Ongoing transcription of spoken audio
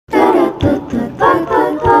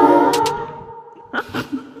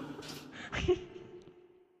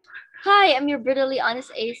am your brutally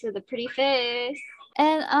honest ace with a pretty face.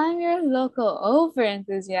 And I'm your local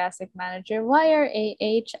over-enthusiastic manager,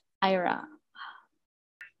 YRAH Ira.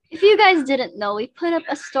 If you guys didn't know, we put up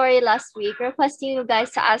a story last week requesting you guys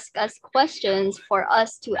to ask us questions for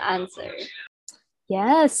us to answer.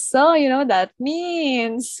 Yes, so you know what that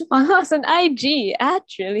means. Follow us on IG at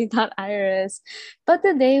truly.iris. But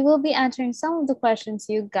today we'll be answering some of the questions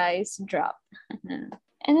you guys dropped. And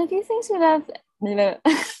a few things we left.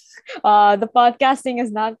 The podcasting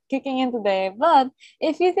is not kicking in today, but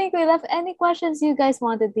if you think we left any questions you guys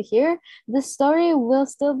wanted to hear, the story will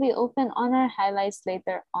still be open on our highlights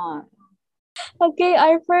later on. Okay,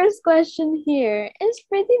 our first question here is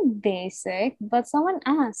pretty basic, but someone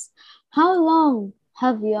asked, how long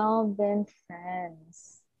have y'all been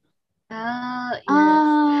friends? Yes.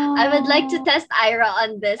 I would like to test Ira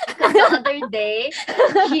on this because the other day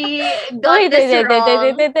he got this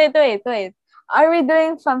wrong. Wait. Are we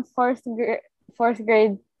doing from fourth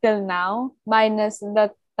grade till now, minus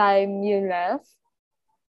the time you left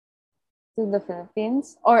to the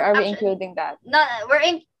Philippines? Or are we including that? No,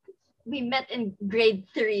 we met in grade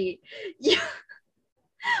 3.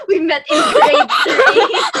 We met in grade 3.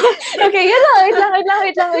 Okay, wait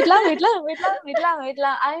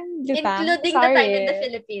lang. I'm Lupang. Including the time in the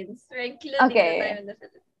Philippines. We're including the time in the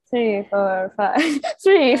Philippines. 3, 4, 5,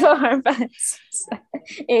 3, 4, 5, 6,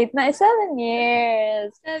 8, 9, 7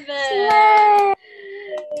 years. 7.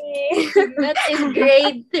 We met in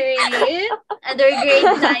grade 3 and we're grade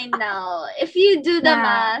 9 now. If you do the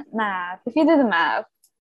math. If you do the math.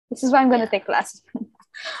 This is why I'm going to take classes.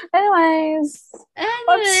 Anyways,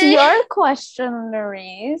 what's your question,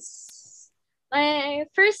 Laurice? My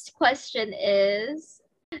first question is,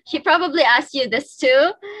 she probably asked you this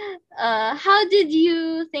too. How did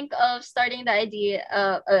you think of starting the idea?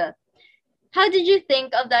 How did you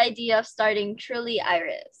think of the idea of starting Truly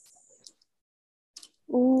Iris?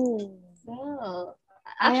 Ooh. Oh.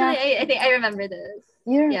 Actually, I think I remember this.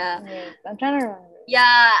 Yeah. I'm trying to remember.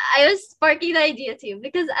 Yeah, I was sparking the idea too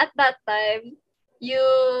because at that time,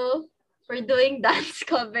 you were doing dance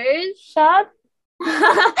covers. Shut. And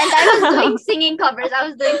I was doing singing covers. I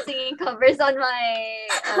was doing singing covers on my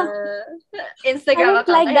Instagram account.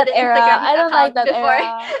 I don't like that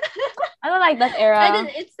era. I had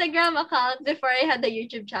an Instagram account before I had the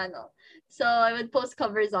YouTube channel. So I would post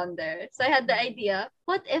covers on there. So I had the idea,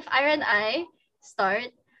 what if Ira and I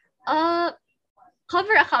start a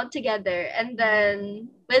cover account together? And then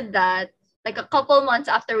with that, like a couple months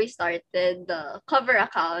after we started the cover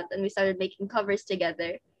account and we started making covers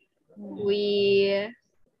together, we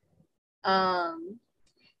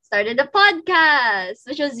started a podcast,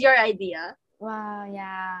 which was your idea. Wow,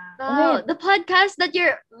 yeah. Wow, the podcast that you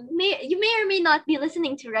may or may not be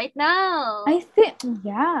listening to right now. I think,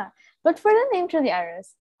 yeah. But for the name Truly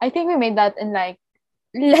Iris, I think we made that in like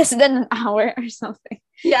less than an hour or something.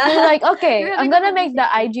 Yeah. We're like, okay, I'm gonna make the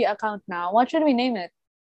IG account now. What should we name it?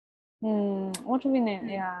 What should we name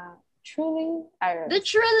it? Yeah. Truly Iris. The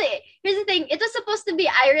Truly. Here's the thing. It was supposed to be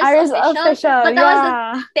Iris official, but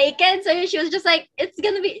that was taken. So she was just like, it's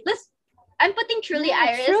gonna be. I'm putting Truly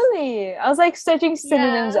Iris. Truly. I was like searching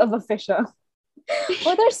synonyms of official.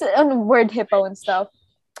 What are on Word Hippo and stuff?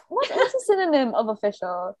 What's a synonym of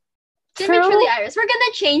official? It's gonna be Truly Iris. We're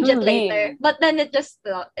gonna change it later, but then it just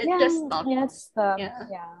stopped. Yeah, it stopped.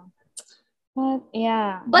 Yeah. But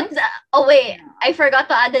yeah. But wait, I forgot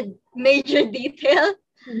to add a major detail.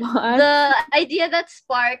 What? The idea that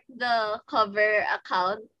sparked the cover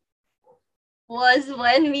account was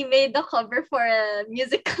when we made the cover for a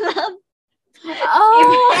music club.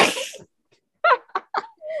 Oh.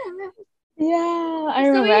 Yeah, I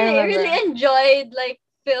remember. So we really enjoyed like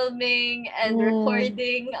filming and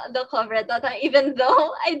recording the cover at that time, even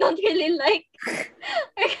though I don't really like.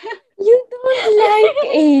 You don't like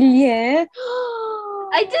Alien?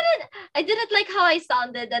 I didn't like how I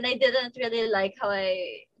sounded, and I didn't really like how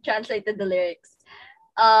I translated the lyrics.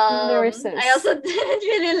 I also didn't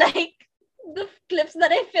really like the clips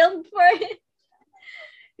that I filmed for it.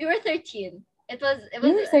 We were 13. It was a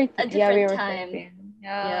different time. 13.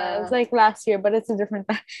 Yeah, it was like last year, but it's a different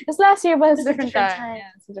time. It's last year, but it's a different time.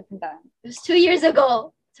 Yeah, it's a different time. It was 2 years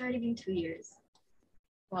ago. It's already been 2 years.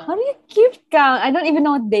 Wow. How do you keep count? I don't even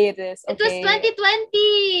know what day it is. Okay. It was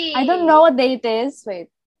 2020. I don't know what day it is. Wait,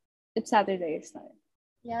 it's Saturday.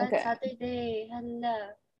 Yeah, okay. It's Saturday.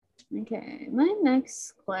 Hello. Okay, my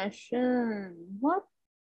next question.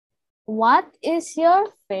 What is your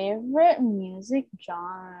favorite music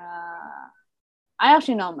genre? I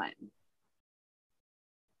actually know mine.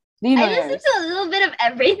 Do you know I listen to a little bit of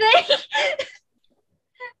everything.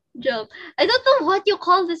 Joke. I don't know what you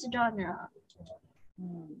call this genre.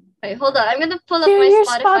 Wait, hold on. I'm gonna pull up Here, my your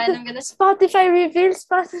Spotify and I'm gonna Spotify reveal,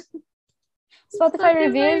 Spotify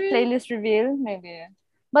reveal, Spotify. playlist reveal, maybe.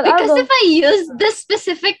 But I'll Because if go. I use this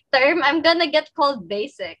specific term, I'm gonna get called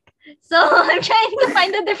basic. So I'm trying to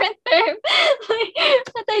find a different term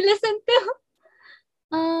that I listen to.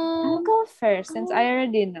 I'll go first since I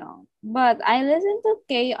already know. But I listen to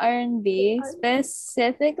K R&B,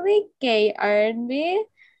 specifically K R&B.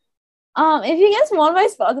 If you guys want my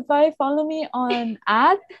Spotify, follow me on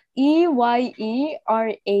at EYERAH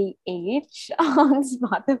on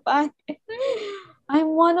Spotify. I'm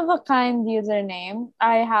one of a kind username.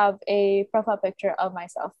 I have a profile picture of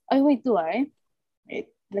myself. Oh wait, do I? Wait,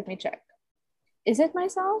 let me check. Is it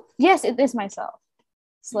myself? Yes, it is myself.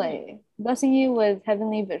 Slay. Blessing you with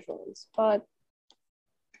heavenly visuals. But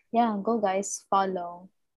yeah, go guys, follow.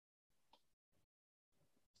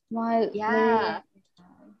 While Yeah.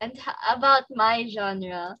 And about my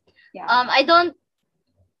genre, yeah.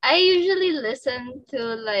 I usually listen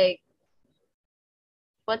to like,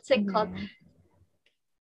 what's it called?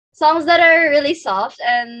 Songs that are really soft,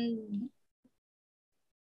 and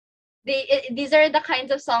these are the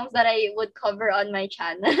kinds of songs that I would cover on my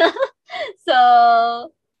channel.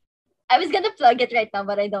 So I was gonna plug it right now,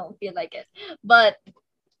 but I don't feel like it. But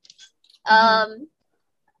I'll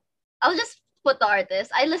just put the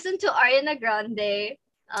artist. I listen to Ariana Grande,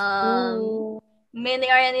 mainly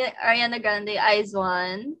Ariana Grande,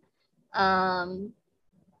 IZ*ONE.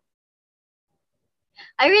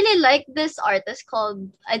 I really like this artist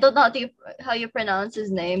called, I don't know how you pronounce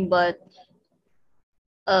his name, but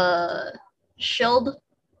Shield.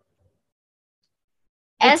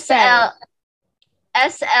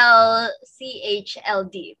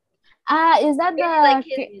 SLCHLD. Is that the like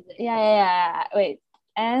his music. Yeah. Wait.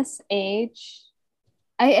 SHISH?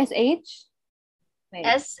 Wait.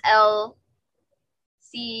 SLCHLD.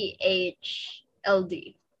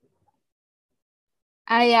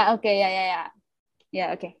 Yeah, okay, yeah.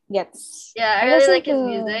 Yeah, okay. Yes. Yeah, I really like his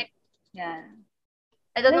music. Yeah.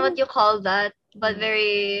 I don't know what you call that, but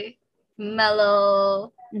very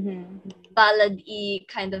mellow, ballad-y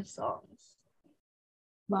kind of songs.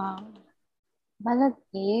 Wow.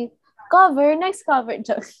 Ballad-y. Cover, next cover.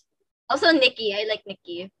 Also Nicki, I like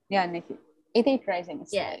Nicki. Yeah, Nicki. 88 Rising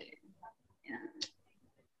is yeah.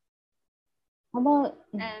 How about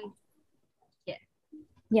and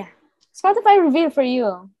yeah. Spotify reveal for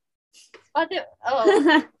you. Spotify.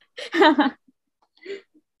 Oh.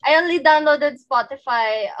 I only downloaded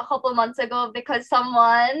Spotify a couple months ago because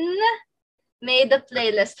someone made a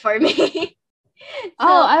playlist for me. So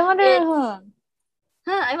I wonder.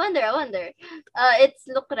 I wonder. It's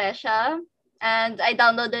Lucrecia, and I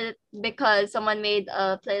downloaded it because someone made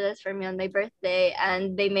a playlist for me on my birthday,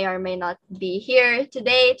 and they may or may not be here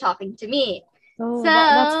today talking to me. Oh, so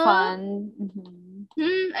that's fun.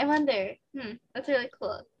 I wonder. That's really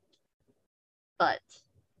cool. But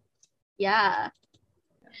yeah.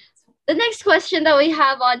 The next question that we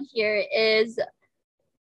have on here is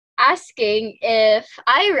asking if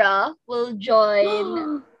Ira will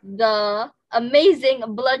join the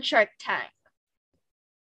amazing Blood Shark Tank.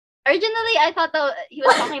 Originally, I thought that he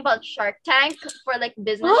was talking about Shark Tank for like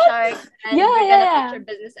business sharks and you're gonna pitch your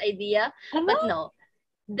business idea. But no,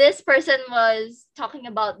 this person was talking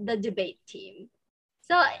about the debate team.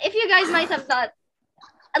 So if you guys might have thought,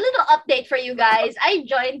 a little update for you guys, I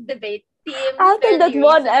joined debate team after that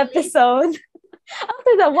one episode.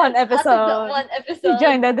 After that one episode, you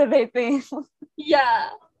joined the debate team.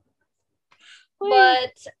 Yeah.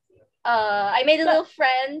 But I made a little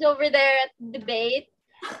friend over there at debate,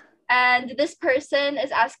 and this person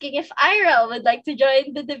is asking if Ira would like to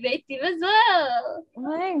join the debate team as well. Oh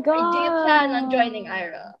my god. Do you plan on joining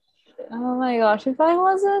Ira? Oh my gosh, if I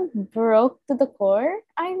wasn't broke to the core,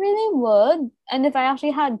 I really would. And if I actually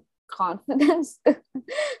had confidence to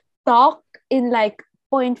talk in like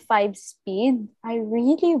 0.5 speed, I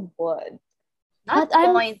really would. Not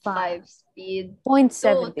 0.5 speed.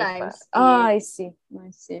 0.75. Oh, I see.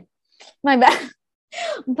 My bad.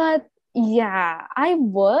 But yeah, I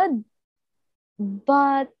would.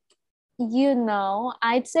 But you know,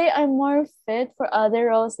 I'd say I'm more fit for other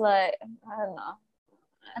roles like I don't know.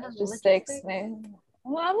 Logistics.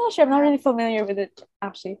 Well, I'm not sure. I'm not really familiar with it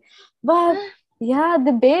actually. But yeah,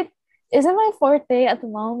 debate isn't my forte at the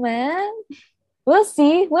moment. We'll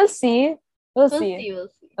see. We'll see.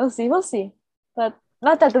 But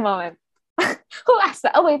not at the moment. Who asked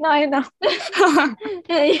that? Oh wait, no, I know.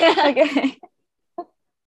 Yeah. Okay.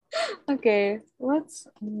 Okay. What's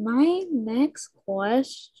my next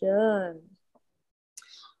question?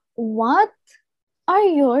 What are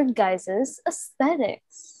your guys'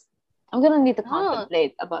 aesthetics? I'm gonna need to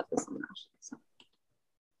contemplate about this one actually. So.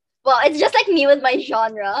 Well, it's just like me with my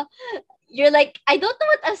genre. You're like, I don't know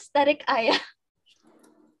what aesthetic I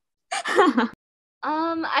am.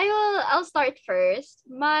 I'll start first.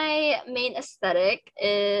 My main aesthetic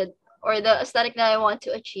is, or the aesthetic that I want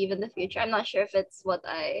to achieve in the future. I'm not sure if it's what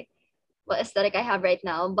aesthetic I have right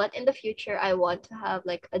now, but in the future I want to have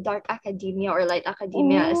like a dark academia or light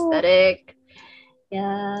academia Ooh. aesthetic.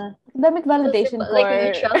 Yeah. Academic So validation simple, like core.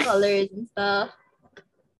 neutral colors and stuff.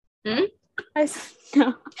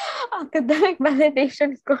 No. Academic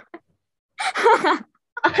validation core.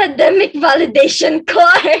 Academic validation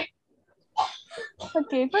core.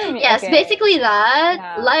 Okay, for me. Yes, okay. basically that.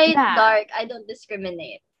 Yeah. Light, That. dark, I don't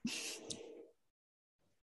discriminate.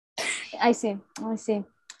 I see.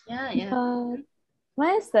 Yeah. But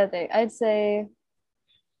my aesthetic, I'd say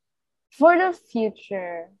for the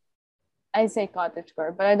future, I'd say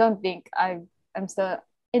cottagecore, but I don't think I'm still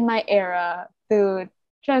in my era to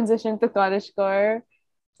transition to cottagecore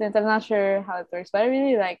since I'm not sure how it works. But I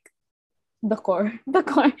really like the core, the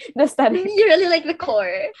aesthetic. You really like the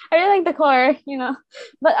core. I really like the core,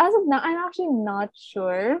 But as of now, I'm actually not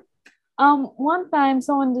sure. One time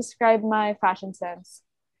someone described my fashion sense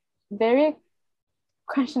very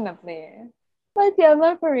questionably. But yeah,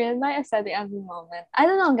 but for real, my aesthetic at the moment. I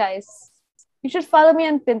don't know, guys. You should follow me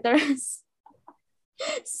on Pinterest.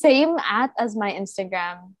 Same as my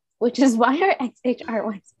Instagram, which is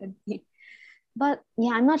YRXHRYZD. But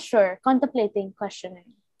yeah, I'm not sure. Contemplating,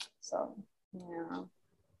 questioning. So yeah.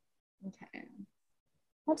 Okay.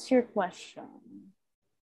 What's your question?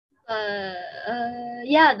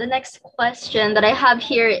 Yeah, the next question that I have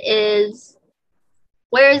here is,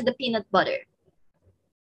 where is the peanut butter?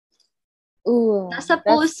 Ooh. Nasa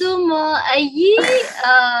puso mo.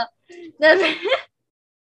 Never.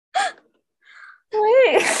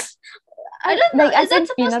 Wait. I don't know. Like, is that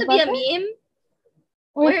supposed to be butter? a meme?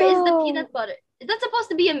 Where is the peanut butter? Is that supposed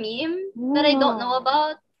to be a meme that I don't know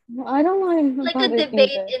about? I don't know. Like a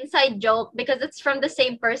debate inside joke, because it's from the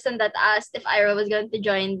same person that asked if Ira was going to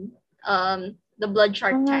join the Blood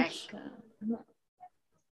Shark Tank.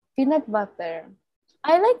 Peanut butter.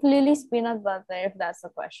 I like Lily's peanut butter, if that's the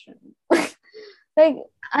question. Like,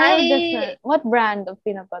 I have different. What brand of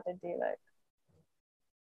peanut butter do you like?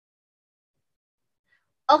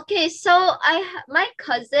 Okay, so my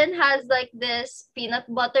cousin has like this peanut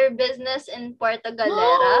butter business in Puerto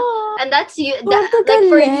Galera, and that's like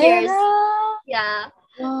for years. Yeah,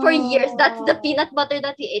 for years. That's the peanut butter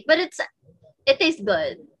that he ate, but it tastes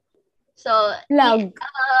good. So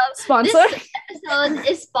sponsor. This episode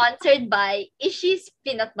is sponsored by Ishi's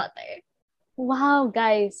Peanut Butter. Wow,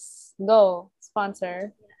 guys, go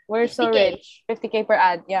sponsor. We're so rich. 50K per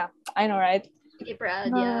ad. Yeah, I know, right? 50K per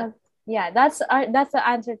ad. Yeah. Yeah, that's the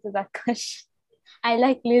answer to that question. I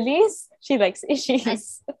like Lily's. She likes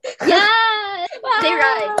Ishi's. Yeah, they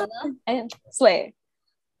ride, you know? And slay.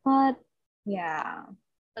 But yeah.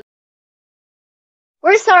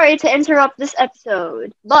 We're sorry to interrupt this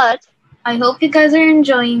episode, but I hope you guys are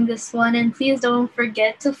enjoying this one, and please don't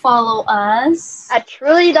forget to follow us at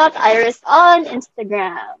truly.iris on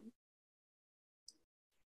Instagram.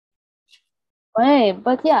 Wait,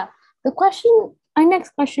 but yeah, our next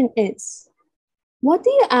question is, what do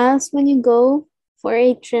you ask when you go for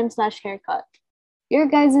a trim/haircut? Your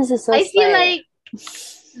guys' is so I feel like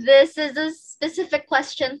this is a specific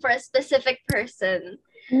question for a specific person.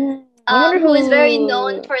 Who is very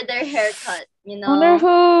known for their haircut, you know? I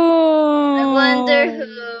wonder who.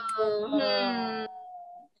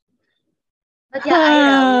 But yeah,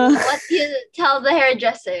 Ira, what do you tell the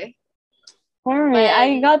hairdresser?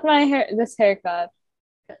 I got this haircut.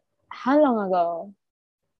 How long ago?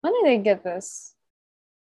 When did I get this?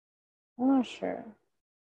 I'm not sure.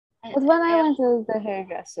 But when I went to the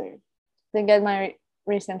hairdresser to get my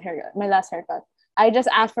recent haircut, my last haircut, I just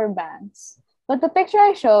asked for bangs. But the picture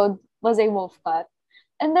I showed was a wolf cut.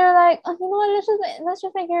 And they're like, oh, you know what, let's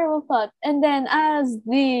just make your wolf cut. And then as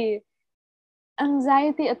the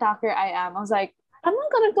anxiety attacker I am, I was like, I'm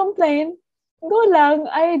not gonna complain. Go lang.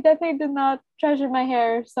 I definitely do not treasure my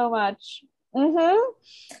hair so much.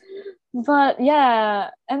 But yeah,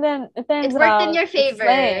 and then it turns out it worked in your favor.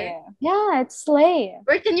 Yeah, it's slay.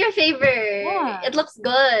 Worked in your favor. Yeah. It looks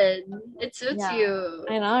good. It suits you.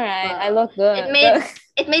 I know, right? I look good.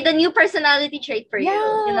 It made a new personality trait for you.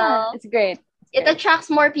 You know, it's great. It attracts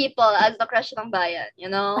more people as the crush ng bayan. You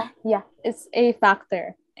know. Yeah, it's a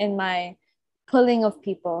factor in my pulling of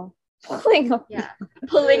people. Pulling of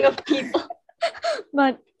people.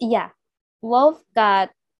 But yeah, wolf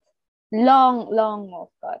cut, long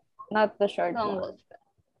wolf cut, not the short one. Wolf cut.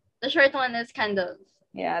 The short one is kind of.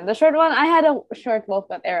 Yeah, the short one, I had a short wolf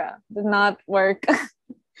cut era. Did not work.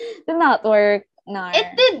 No.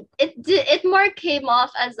 It more came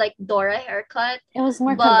off as like Dora haircut, It was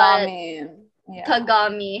more but Kagami. Yeah.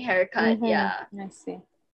 Kagami haircut. Mhm. Yeah. I see.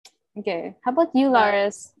 Okay. How about you, But-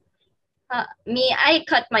 Laris? Me, I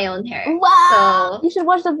cut my own hair. Wow! So You should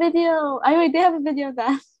watch the video. I already have a video of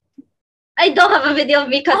that. I don't have a video of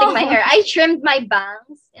me cutting my Oh. hair. I trimmed my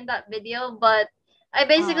bangs in that video, but I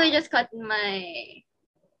basically Oh. just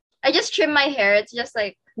I just trim my hair. It's just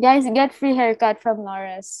like, Guys, get free haircut from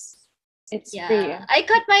Laris. It's yeah. free. I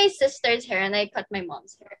cut my sister's hair and I cut my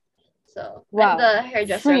mom's hair. So Wow. I'm the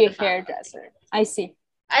hairdresser. Free of the family. hairdresser. I see.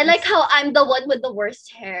 I like how I'm the one with the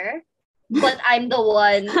worst hair, but I'm the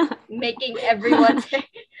one making everyone's hair.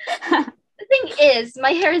 The thing is,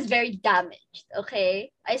 my hair is very damaged,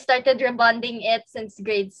 okay? I started rebonding it since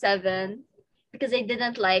grade 7 because I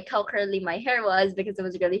didn't like how curly my hair was because it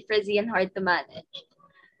was really frizzy and hard to manage.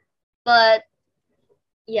 But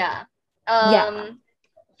yeah.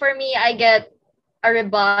 For me, I get a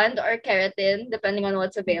rebond or keratin depending on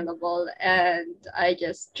what's available, and I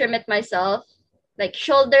just trim it myself, like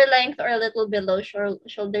shoulder length or a little below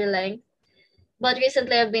shoulder length. But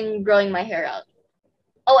recently I've been growing my hair out.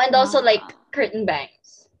 Oh, and also like curtain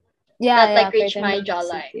bangs that like reach curtain my bangs,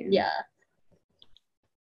 jawline. okay. Yeah.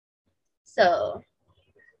 So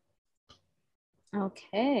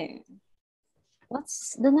Okay.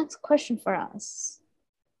 What's the next question for us?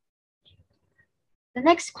 the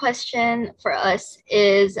next question for us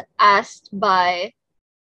is asked by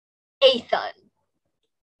Ethan.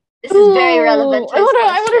 This is very relevant to his question.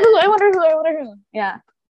 I wonder who. Yeah.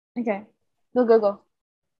 Okay. Go.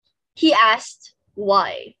 He asked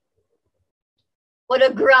why. What a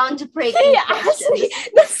groundbreaking He question. asked me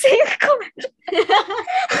the same comment.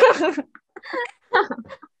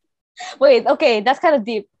 Wait, okay, that's kind of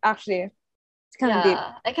deep, actually. It's kind of deep.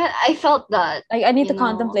 I felt that. Like, I need to you know.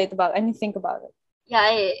 contemplate about it. I need to think about it. Yeah,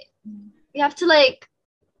 you have to like,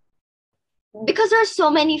 because there are so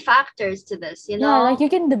many factors to this, you know? Yeah, like you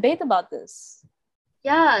can debate about this.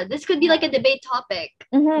 Yeah, this could be like a debate topic.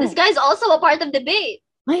 Mhm. This guy's also a part of debate.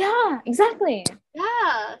 Oh, yeah, exactly.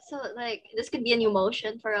 Yeah, so like this could be a new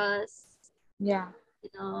motion for us, Yeah. you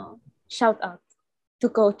know. Shout out to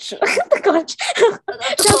Coach. The coach.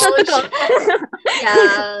 Shout out to Coach.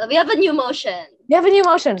 Yeah, we have a new motion. You have a new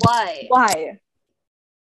motion. Why?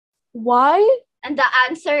 Why? And the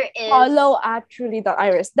answer is Follow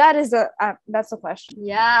 @truly.iris. That's the question.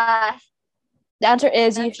 Yeah. The answer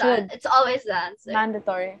is you should. It's always the answer.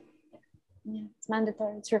 Mandatory. Yeah, it's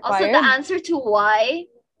mandatory. It's Also, required. the answer to why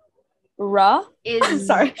Raw is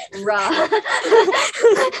sorry. raw.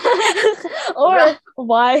 Or Raw.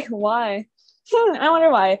 why? I wonder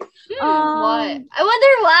why. Why? I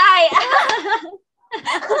wonder why.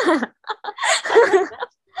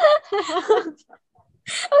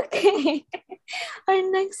 Okay. Our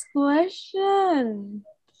next question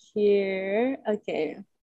here. Okay.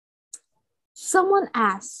 Someone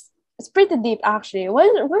asked. It's pretty deep, actually. Why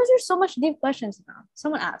is there so much deep questions now?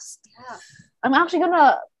 Someone asked. Yeah. I'm actually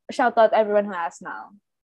gonna shout out everyone who asked now.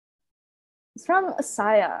 It's from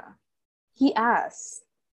Asaya. He asked,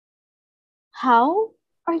 "How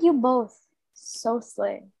are you both so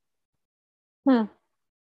slay?" Ay.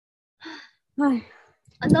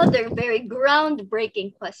 Another very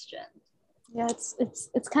groundbreaking question. Yeah,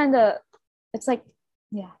 it's kind of, it's like,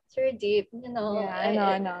 yeah. It's very deep, you know. Yeah,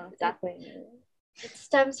 I know, exactly. It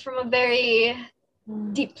stems from a very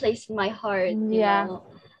deep place in my heart. You know?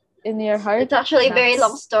 In your heart. It's actually a very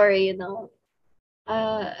long story, you know.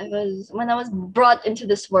 When I was brought into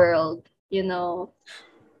this world, you know.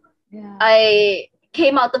 Yeah. I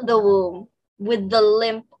came out of the womb with the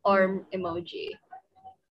limp arm emoji.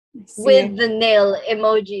 With the nail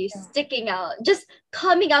emoji sticking out, just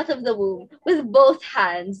coming out of the womb with both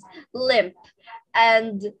hands limp,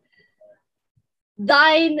 and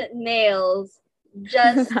thine nails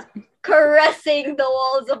just caressing the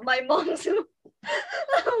walls of my mom's womb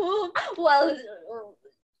while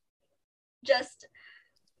just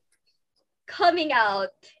coming out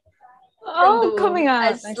from the womb coming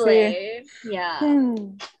out as slave. Yeah.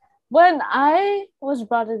 When I was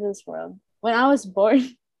brought into this world, when I was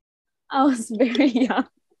born, I was very young.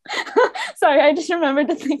 Sorry, I just remembered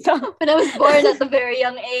to think of when I was born at a very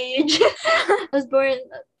young age. I was born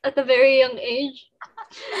at a very young age.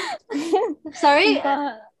 Sorry,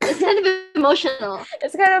 it's kind of emotional.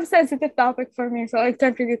 It's kind of a sensitive topic for me, so I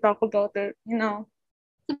can't really talk about it, you know.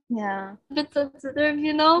 Yeah. A bit sensitive,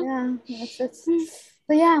 you know? Yeah.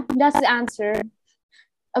 So yeah, that's the answer.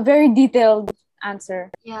 A very detailed answer.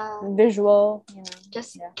 Yeah. Visual, you know.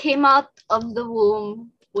 Just came out of the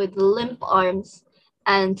womb with limp arms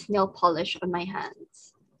and nail polish on my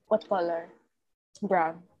hands. What color?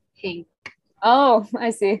 Brown. Pink. Oh, I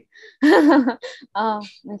see. Oh,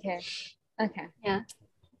 okay. Okay. Yeah.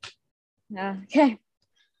 Yeah. Okay.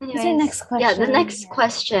 What's your Anyways, next yeah, the question? next Yeah.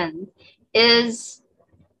 question is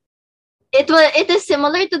it is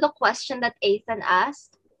similar to the question that Ethan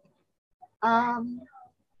asked. Um,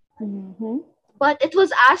 Mm-hmm. but it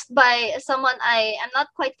was asked by someone I am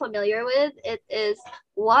not quite familiar with. It is,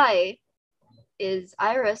 why is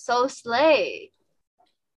Ira so slay?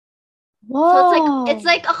 So it's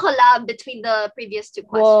Whoa. like a collab between the previous two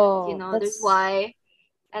questions. You Whoa. know, there's That's why,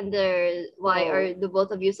 and there's why are whoa. the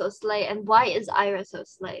both of you so slay, and why is Ira so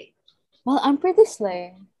slay? Well, I'm pretty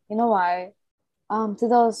slay. You know why? To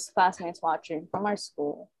those classmates watching from our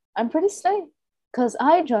school, I'm pretty slay because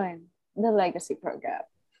I joined the legacy program,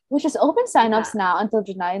 which is open Yeah, signups now until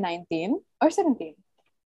July 19 or 17.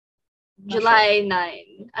 Not sure. July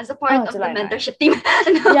 9 as a part Oh, of the July 9. mentorship team.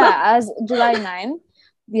 No. Yeah, as July 9.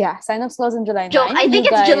 Yeah, signups close on July Joke. 9. I You think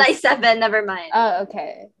it's July guys, 7. Never mind.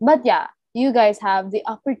 okay. But yeah, you guys have the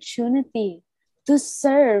opportunity to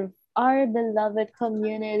serve our beloved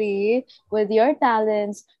community with your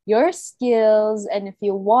talents, your skills, and if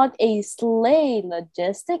you want a slay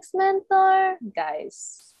logistics mentor,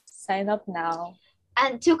 guys, sign up now.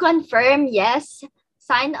 And to confirm, yes,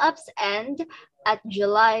 sign-ups end at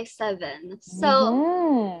July 7. So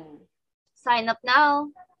Mm-hmm. sign up now.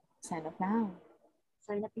 Sign up now.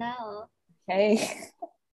 Sign up now. Okay.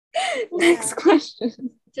 Yeah. Next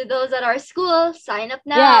question. To those at our school, sign up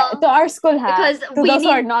Yeah, now. to our school, ha. Because To we those who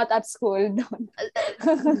are need not at school,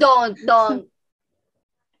 don't. don't.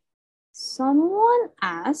 Someone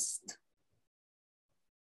asked.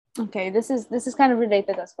 Okay, this is kind of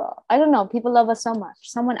related as well. I don't know. People love us so much.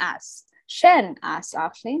 Someone asked. Shen asked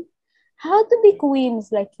actually, how to be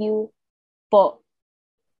queens like you, po.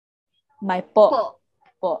 My po, Po.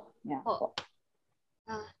 po, yeah, Po. po.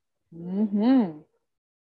 Ah, Mm-hmm.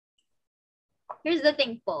 here's the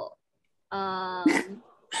thing, po.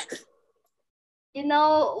 You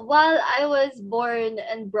know, while I was born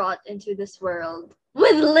and brought into this world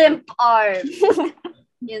with limp arms,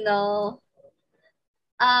 you know,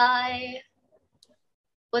 I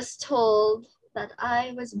was told that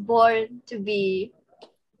I was born to be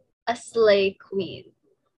a slay queen.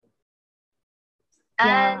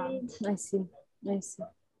 Yeah, And I see. I see.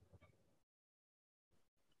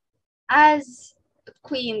 as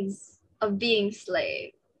queens of being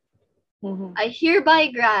slay, Mm-hmm. I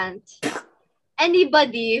hereby grant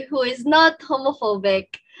anybody who is not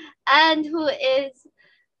homophobic and who is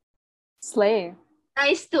Slay.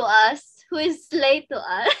 nice to us, who is slay to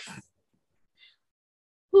us,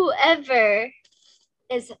 whoever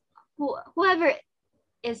is whoever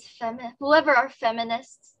is whoever are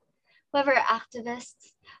feminists, whoever are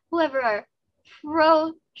activists, whoever are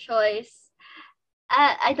pro-choice.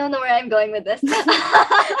 I don't know where I'm going with this.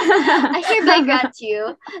 I hereby grant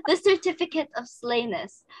you the certificate of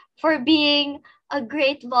slayness for being a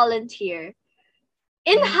great volunteer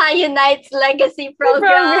in High Unite's legacy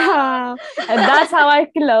program. And that's how I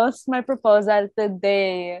close my proposal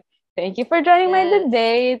today. Thank you for joining my Yes.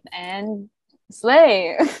 debate and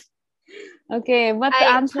slay. Okay, but to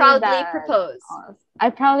I answer proudly that, propose. I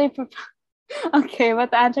proudly propose. Okay,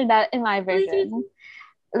 but to answer that in my version,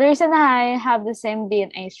 Luis and I have the same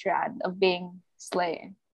DNA strand of being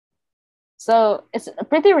slay. So it's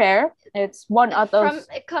pretty rare. It's one out of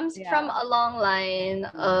It comes from a long line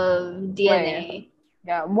of DNA.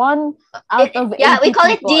 Yeah, one out of 80 yeah, we call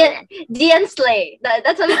people. it DN Slay.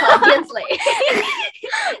 That's what we call it, DN Slay.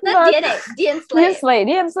 Not But- DNA, DN Slay.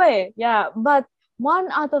 DN Slay. Yeah, but 1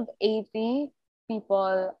 out of 80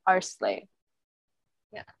 people are slay.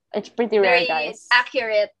 Yeah. It's pretty rare, Very guys.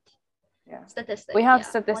 accurate Yeah. statistics. We have 1 out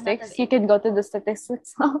statistics. of You can go to the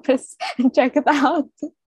statistics office and check it out.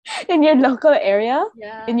 In your local area,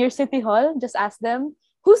 Yeah. in your city hall, just ask them,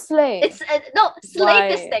 who's slay? It's no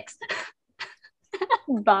statistics.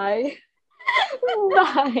 Bye.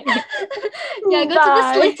 Bye. Yeah, go to the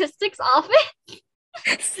Bye. statistics office.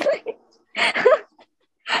 Slay.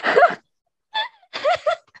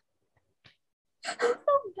 So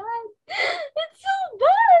bad. It's so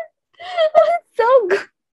bad. It's so good.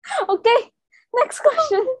 Okay, next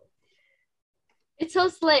question. It's so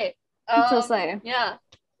slay. It's so slay. Yeah.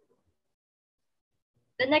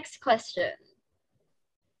 The next question.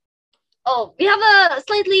 Oh, we have a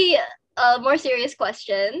slightly more serious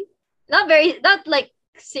question. Not like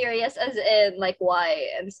serious as in like why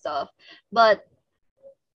and stuff, but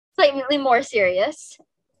slightly more serious.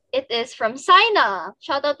 It is from Sina.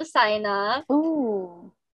 Shout out to Sina.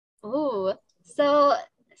 Ooh. Ooh. So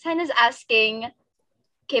Sina's asking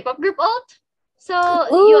K-pop group alt. So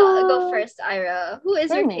you go first, Ira. Who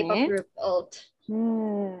is For your me? K-pop group alt?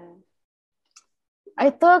 I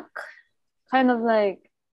took kind of like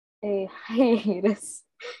a hiatus,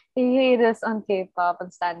 on K-pop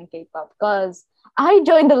and standing K-pop because I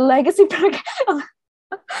joined the legacy program.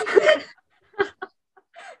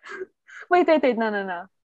 Wait, no.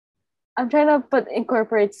 I'm trying to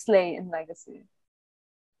incorporate Slay in legacy.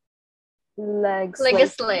 Legacy.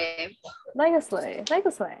 Legacy,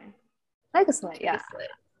 yeah.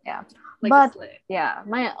 Yeah. But Legacy. yeah,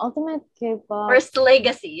 my ultimate K-pop. First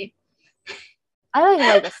legacy. I like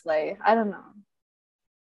Legacy. I don't know.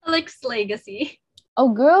 I like legacy. A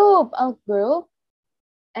group,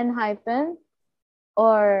 and Hypen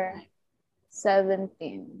or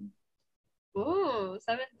 17. Ooh,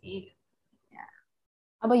 17.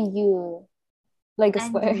 How about you?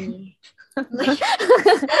 Legacy. And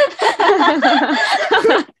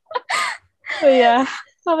So yeah.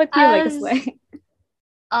 How about you, Legacy?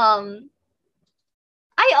 I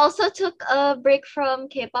also took a break from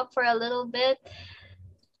K-pop for a little bit.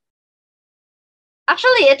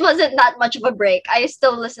 Actually, it wasn't that much of a break. I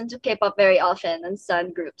still listen to K-pop very often and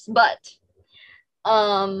stan groups, but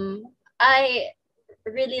I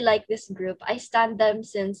really like this group. I stan them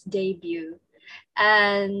since debut,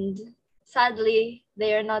 and sadly,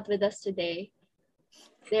 they are not with us today.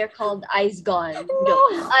 They're called Eyes Gone. Eyes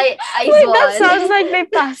Wait, Gone. that sounds like they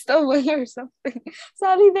passed away or something.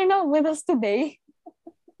 Sadly, they're not with us today.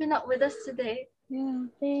 They're not with us today. Yeah,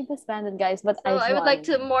 they disbanded, guys. But so I would like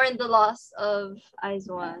to mourn the loss of Eyes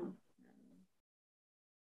One.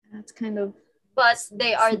 That's kind of. But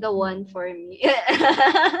they are the one for me.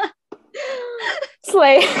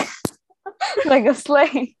 Slay. Like a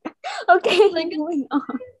slay. Okay, moving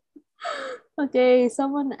on. Okay,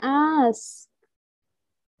 someone asked.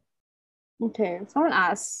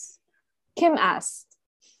 Kim asked.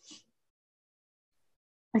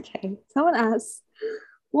 Okay, someone asked,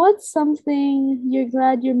 what's something you're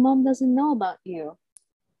glad your mom doesn't know about you?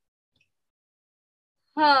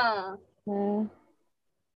 Well,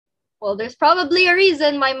 there's probably a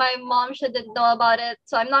reason why my mom shouldn't know about it,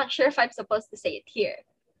 so I'm not sure if I'm supposed to say it here.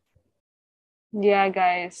 Yeah,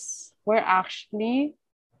 guys, we're actually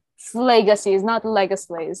Legacies, not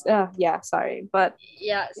Legacies. Yeah, sorry, but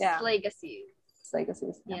Legacies.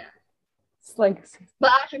 Legacies. Yeah. Legacies.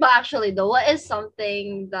 But actually, though, what is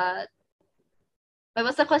something that? Wait,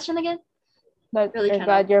 what's the question again? That really you're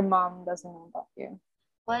glad your mom doesn't know about you.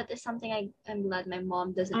 What is something I'm glad my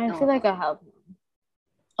mom doesn't know? I feel like I have.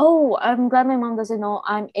 Oh, I'm glad my mom doesn't know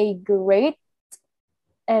I'm a great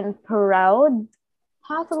and proud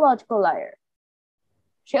pathological liar.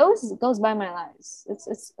 She always goes by my lies. It's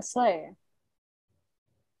a slay.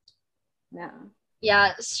 Yeah.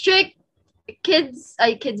 Yeah, strict kids.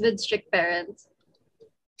 Kids with strict parents.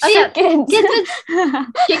 Kids with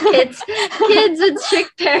strict kids. Kids with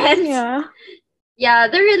strict parents. Yeah. Yeah,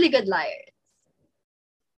 they're really good liars.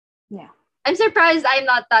 Yeah. I'm surprised I'm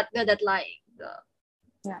not that good at lying. Though.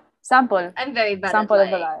 Yeah. Sample. I'm very bad Sample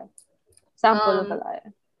at lying. Of a lie. Sample of a lie.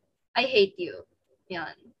 I hate you.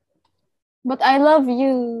 Yeah. But I love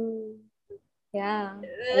you. Yeah. I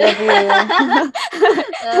love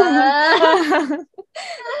you.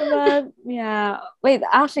 But yeah. Wait,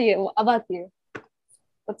 actually, about you.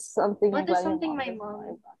 What's something What is something my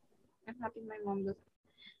mom? I'm happy my mom does.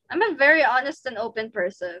 I'm a very honest and open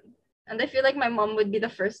person. And I feel like my mom would be the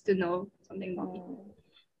first to know something about me.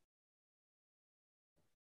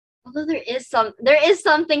 Although there is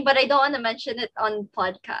something, but I don't want to mention it on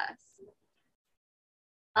podcast.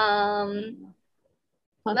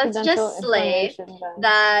 Let's just slay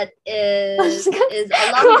that is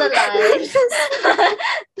along the lines.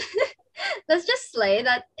 Let's just slay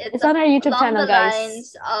that it's on our YouTube along channel, the guys.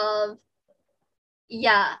 lines of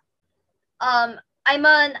I'm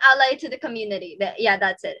an ally to the community.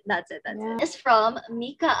 That's it. It's from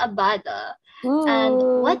Mika Abada. Ooh.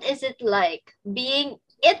 And what is it like being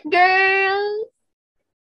it girl?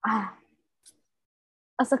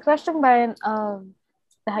 As a question by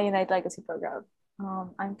the High Unite Legacy program,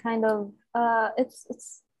 I'm kind of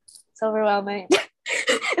it's overwhelming.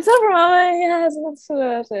 It's overwhelming. Yes,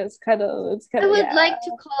 it's kind of. I would like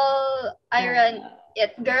to call Iron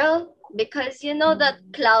It Girl because you know that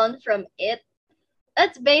clown from It.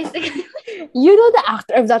 That's basically. You know the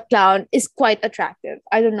actor of that clown is quite attractive.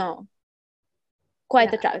 I don't know.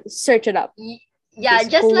 Quite attractive. Search it up. Yeah, he's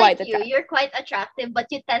just like you. Attractive. You're quite attractive, but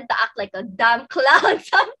you tend to act like a damn clown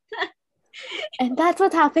sometimes. And that's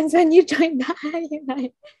what happens when you join the High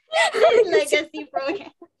Unite Legacy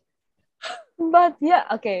program. But yeah,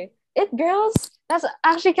 okay. It girls, that's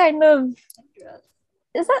actually kind of.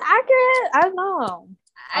 Is that accurate? I don't know.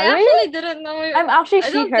 I actually didn't know. I'm actually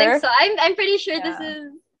she, her. I don't think so. I'm pretty sure this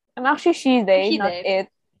is. I'm actually she, they, not it.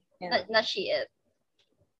 Yeah. Not she, it.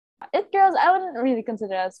 It girls, I wouldn't really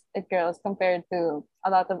consider us it girls compared to a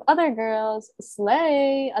lot of other girls.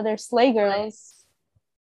 Other slay girls.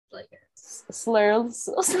 Like Slurs.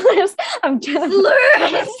 Slurs. I'm trying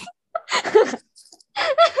slurs.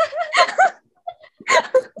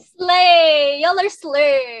 Slay. Y'all are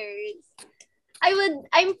slurs.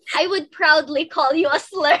 I would proudly call you a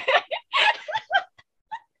slur.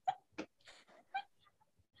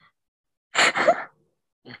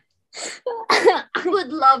 I would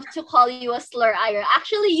love to call you a slur, Ira.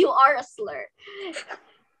 Actually, you are a slur.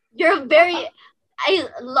 You're a very... I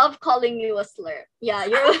love calling you a slur. Yeah,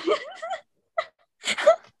 you're...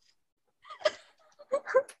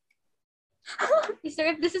 Sir,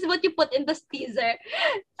 if this is what you put in this teaser,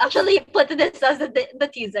 actually put this as the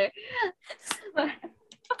teaser.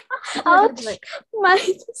 Ouch! Like, My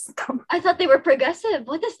stomach. I thought they were progressive.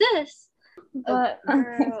 What is this? But,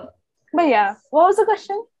 Girl. but yeah, what was the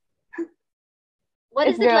question? What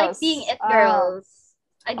It is it like girls. being it girls?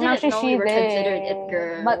 I I'm didn't actually know we were considered it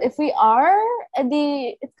girls. But if we are,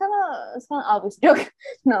 it's kind of obvious joke.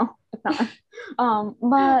 No, it's not.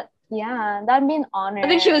 But yeah, that'd be an honor. I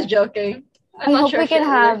think she was joking. I'm I not hope sure we if she can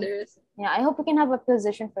was have. serious. Yeah, I hope we can have a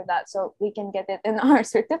position for that so we can get it in our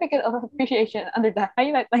certificate of appreciation under the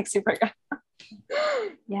highlight like super guy.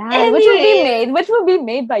 Yeah, Anyway. which will be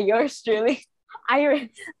made by yours truly,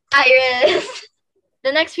 Iris.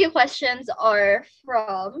 The next few questions are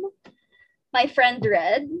from my friend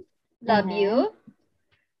Red. Love you.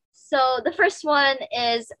 So the first one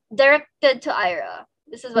is directed to Ira.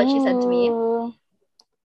 This is what she said to me. Ooh.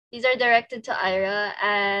 These are directed to Ira,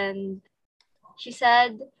 and she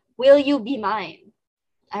said, "Will you be mine?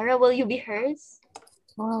 Ira, will you be hers?"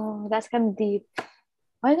 Oh, that's kind of deep.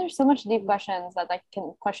 Why are there so much deep questions that I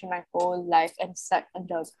can question my whole life and set and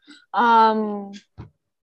job?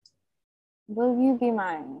 Will you be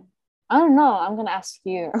mine? I don't know. I'm gonna ask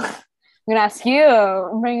you.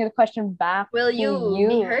 I'm bringing the question back. Will you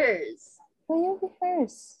be hers? Will you be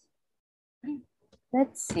hers?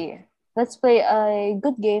 Let's see. Let's play a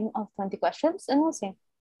good game of 20 questions and we'll see.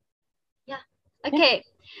 Yeah. Okay.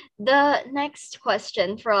 The next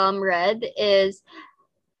question from Red is,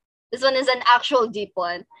 this one is an actual deep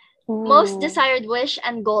one. Ooh. Most desired wish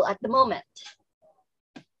and goal at the moment.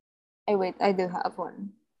 Wait, I do have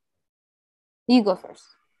one. You go first.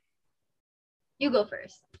 You go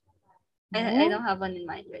first. I don't have one in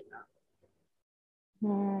mind right now.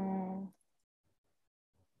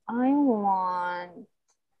 I'm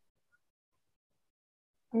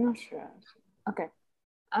not sure. Okay.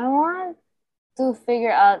 I want to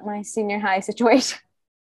figure out my senior high situation.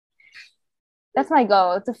 That's my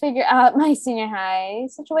goal, to figure out my senior high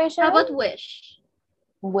situation. How about wish?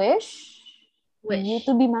 Wish? Wish. You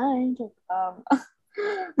to be mine.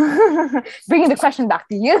 Bringing the question back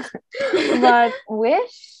to you. But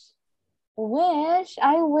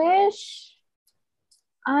I wish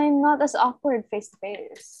I'm not as awkward face to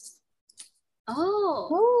face.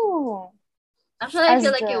 Oh. Actually, I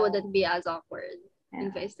feel like you wouldn't be as awkward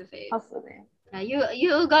in face to face. Hopefully. Yeah,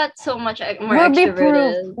 you got so much more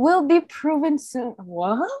extroverted. Will be proven soon.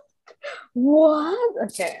 What?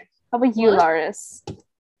 Okay. How about you, Laris?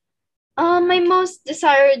 My most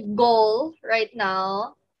desired goal right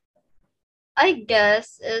now, I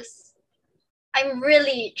guess, is I'm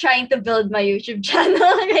really trying to build my YouTube channel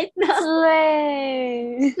right now.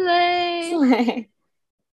 Slay.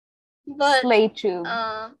 But SlayTube.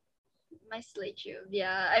 My SlayTube.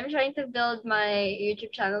 Yeah, I'm trying to build my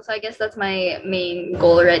YouTube channel, so I guess that's my main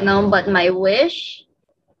goal right now. But my wish,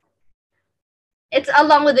 it's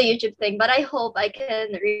along with the YouTube thing, but I hope I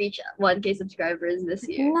can reach 1K subscribers this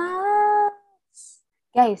year. Nice.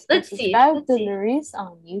 Guys, subscribe to Laris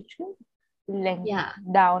on YouTube. Link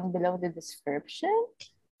down below the description.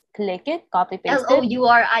 Click it, copy paste it.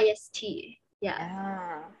 LOURIST.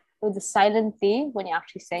 Yeah. With the silent T when you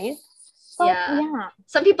actually say it. But, yeah.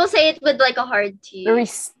 Some people say it with like a hard T.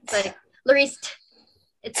 Laris. Like Larist.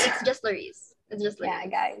 It's just Laris. It's just Laris. Yeah,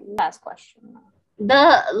 guys. Last question.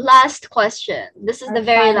 The last question. This is the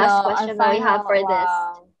very last question that we have for this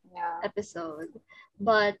episode.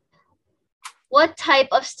 But what type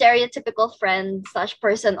of stereotypical friend /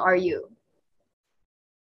 person are you?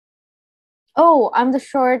 Oh, I'm the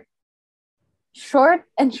short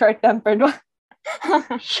and short-tempered one.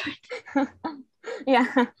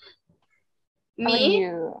 Yeah. Me?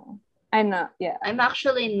 You? I know. Yeah. I'm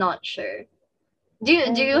actually not sure. Do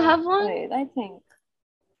you have one? Wait, I think.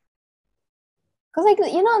 Cause like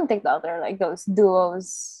on TikTok there are like those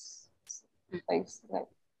duos, like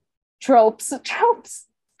tropes. Tropes.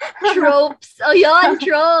 Oh, yon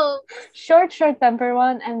trope. Short temper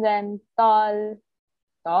one, and then tall.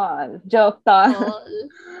 Joke, tall.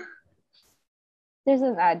 There's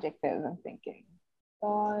an adjective I'm thinking.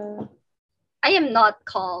 Tall. I am not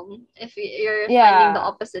calm. If you're finding the Yeah.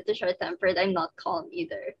 opposite to short-tempered, I'm not calm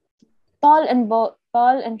either. Tall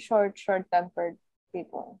and short-tempered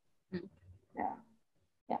people. Mm. Yeah.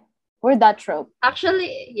 Yeah. We're that trope.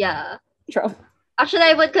 Actually, yeah. Trope. Actually,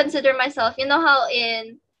 I would consider myself, you know how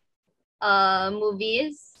in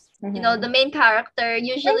movies, you know, the main character,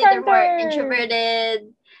 usually they're more character.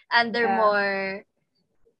 introverted and they're Yeah. more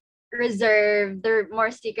reserved, they're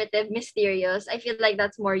more secretive, mysterious. I feel like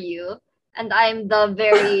that's more you. And I'm the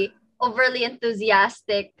very overly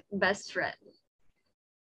enthusiastic best friend.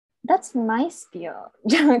 That's my spiel.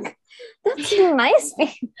 Junk. That's my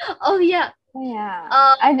spiel. Oh yeah. Yeah.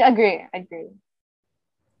 Um, I agree.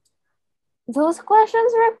 Those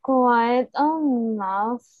questions were quite a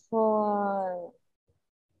mouthful.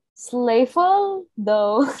 Slayful,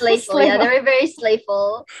 though. Slayful. Yeah, they were very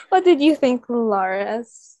slayful. What did you think,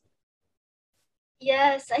 Loris?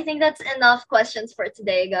 Yes, I think that's enough questions for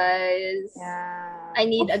today, guys. Yeah. I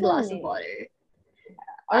need a glass of Hopefully. water.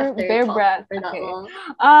 Or After bear talking breath. for that Okay. long.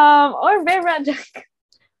 Or bear breath. No,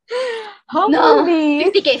 Hopefully.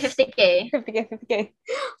 50K. 50K.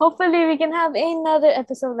 Hopefully we can have another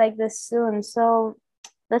episode like this soon. So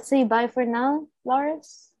let's say bye for now,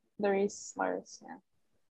 Loris. Loris. Yeah.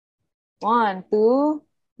 1, 2.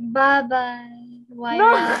 Bye-bye, No.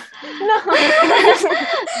 Wyra. No.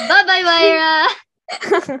 Bye-bye, Wyra.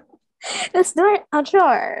 Let's do it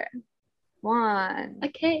outro. 1,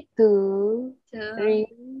 Okay. 2, 2, 3.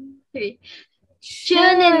 3.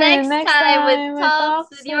 Tune in next time with Talks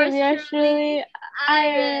with yours truly,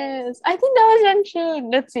 Iris. I think that was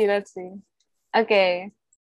Renchun. Let's see. Okay.